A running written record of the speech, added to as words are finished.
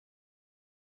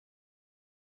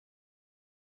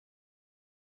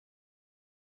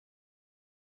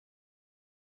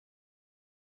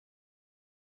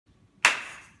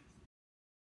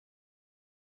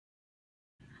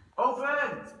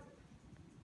Open!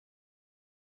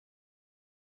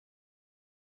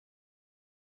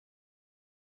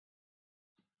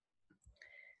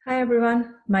 Hi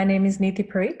everyone, my name is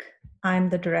Neeti Parikh. I'm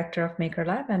the director of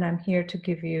MakerLAB and I'm here to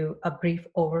give you a brief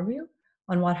overview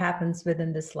on what happens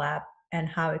within this lab and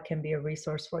how it can be a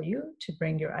resource for you to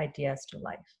bring your ideas to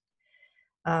life.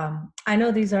 I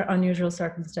know these are unusual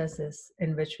circumstances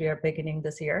in which we are beginning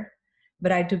this year,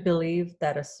 but I do believe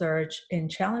that a surge in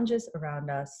challenges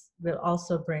around us will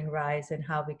also bring rise in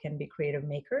how we can be creative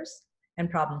makers and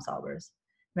problem solvers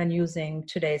when using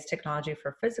today's technology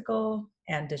for physical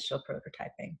and digital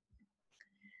prototyping.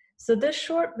 So this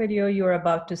short video you're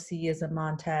about to see is a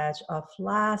montage of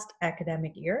last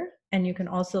academic year, and you can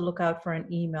also look out for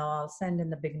an email I'll send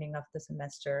in the beginning of the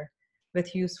semester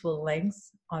with useful links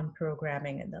on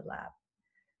programming in the lab.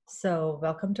 So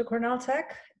welcome to Cornell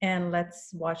Tech, and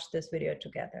let's watch this video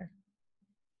together.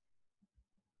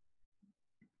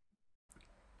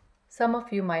 Some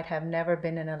of you might have never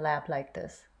been in a lab like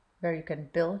this, where you can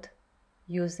build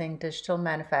using digital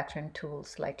manufacturing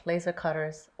tools like laser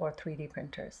cutters or 3D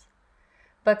printers.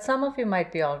 But some of you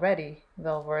might be already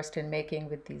well versed in making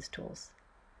with these tools.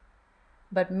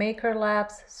 But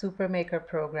MakerLAB's SuperMaker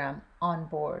program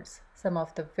onboards some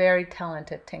of the very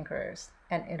talented tinkerers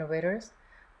and innovators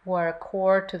who are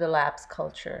core to the lab's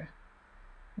culture.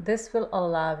 This will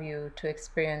allow you to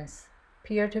experience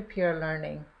peer-to-peer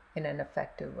learning in an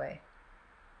effective way.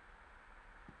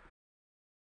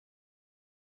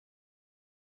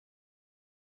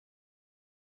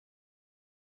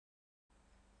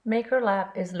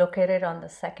 MakerLAB is located on the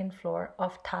second floor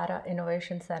of Tata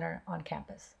Innovation Center on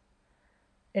campus.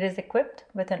 It is equipped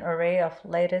with an array of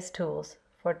latest tools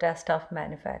for desktop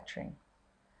manufacturing,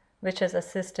 which has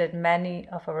assisted many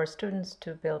of our students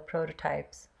to build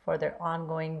prototypes for their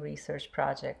ongoing research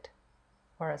project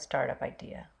or a startup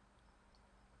idea.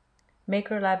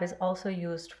 MakerLAB is also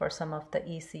used for some of the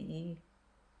ECE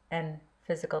and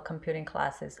physical computing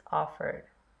classes offered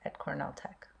at Cornell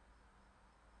Tech.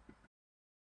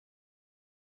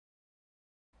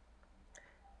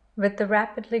 With the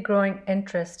rapidly growing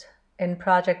interest in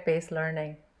project-based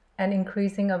learning and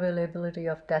increasing availability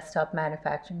of desktop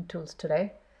manufacturing tools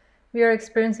today, we are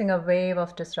experiencing a wave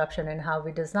of disruption in how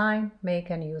we design, make,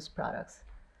 and use products.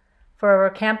 For our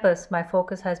campus, my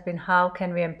focus has been how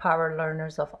can we empower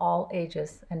learners of all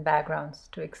ages and backgrounds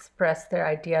to express their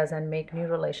ideas and make new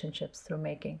relationships through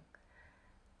making.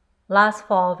 Last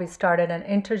fall, we started an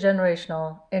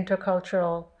intergenerational,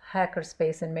 intercultural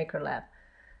hackerspace in MakerLAB,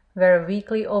 where a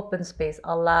weekly open space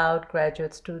allowed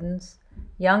graduate students,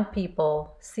 young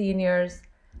people, seniors,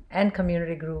 and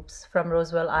community groups from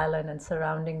Roosevelt Island and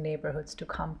surrounding neighborhoods to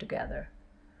come together.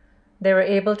 They were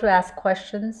able to ask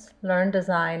questions, learn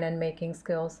design and making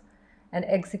skills, and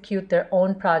execute their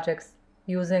own projects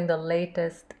using the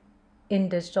latest in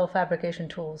digital fabrication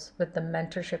tools with the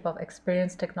mentorship of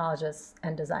experienced technologists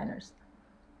and designers.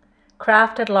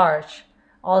 Craft at Large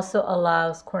also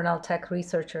allows Cornell Tech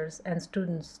researchers and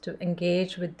students to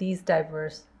engage with these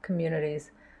diverse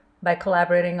communities by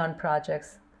collaborating on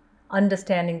projects,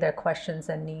 understanding their questions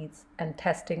and needs, and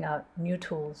testing out new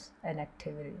tools and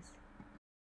activities.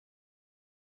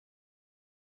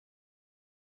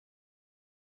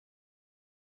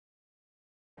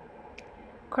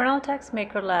 Cornell Tech's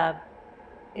MakerLAB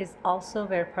is also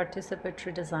where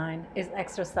participatory design is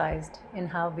exercised in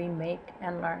how we make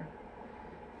and learn.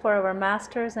 For our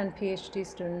master's and PhD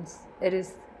students, it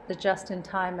is the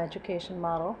just-in-time education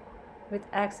model with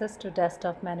access to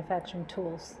desktop manufacturing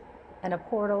tools and a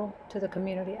portal to the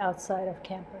community outside of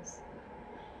campus.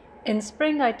 In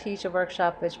spring, I teach a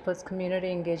workshop which puts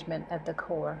community engagement at the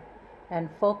core and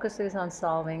focuses on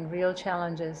solving real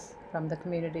challenges from the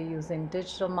community using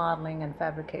digital modeling and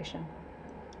fabrication.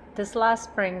 This last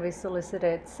spring, we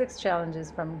solicited 6 challenges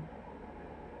from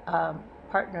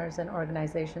partners and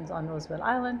organizations on Roosevelt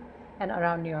Island and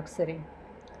around New York City.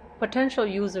 Potential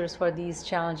users for these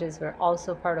challenges were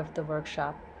also part of the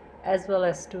workshop, as well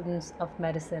as students of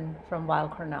medicine from Weill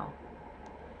Cornell.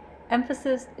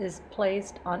 Emphasis is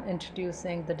placed on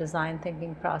introducing the design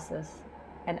thinking process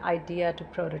and idea to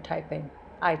prototyping,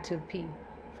 I2P,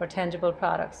 for tangible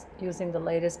products using the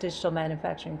latest digital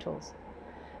manufacturing tools.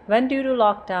 When due to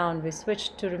lockdown, we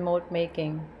switched to remote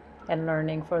making and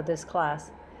learning for this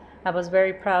class. I was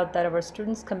very proud that our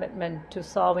students' commitment to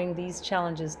solving these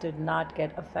challenges did not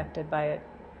get affected by it.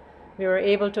 We were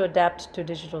able to adapt to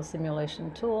digital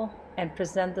simulation tool and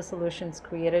present the solutions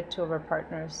created to our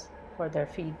partners for their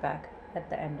feedback at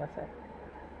the end of it.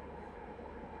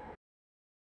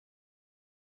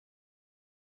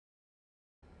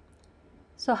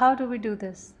 So how do we do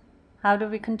this? How do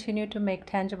we continue to make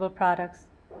tangible products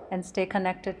and stay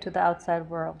connected to the outside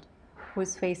world, who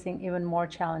is facing even more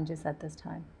challenges at this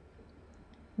time.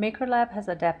 MakerLAB has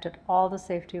adapted all the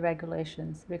safety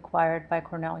regulations required by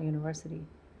Cornell University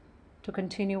to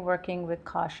continue working with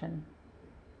caution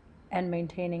and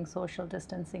maintaining social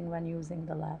distancing when using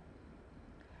the lab.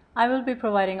 I will be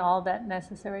providing all that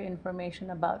necessary information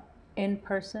about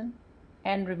in-person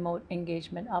and remote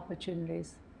engagement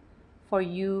opportunities for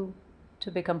you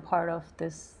to become part of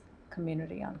this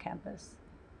community on campus.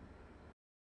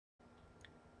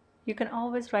 You can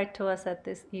always write to us at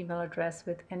this email address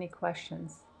with any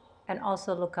questions, and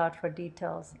also look out for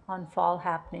details on fall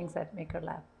happenings at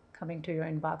MakerLAB coming to your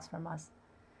inbox from us.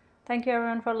 Thank you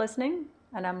everyone for listening,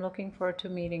 and I'm looking forward to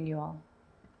meeting you all.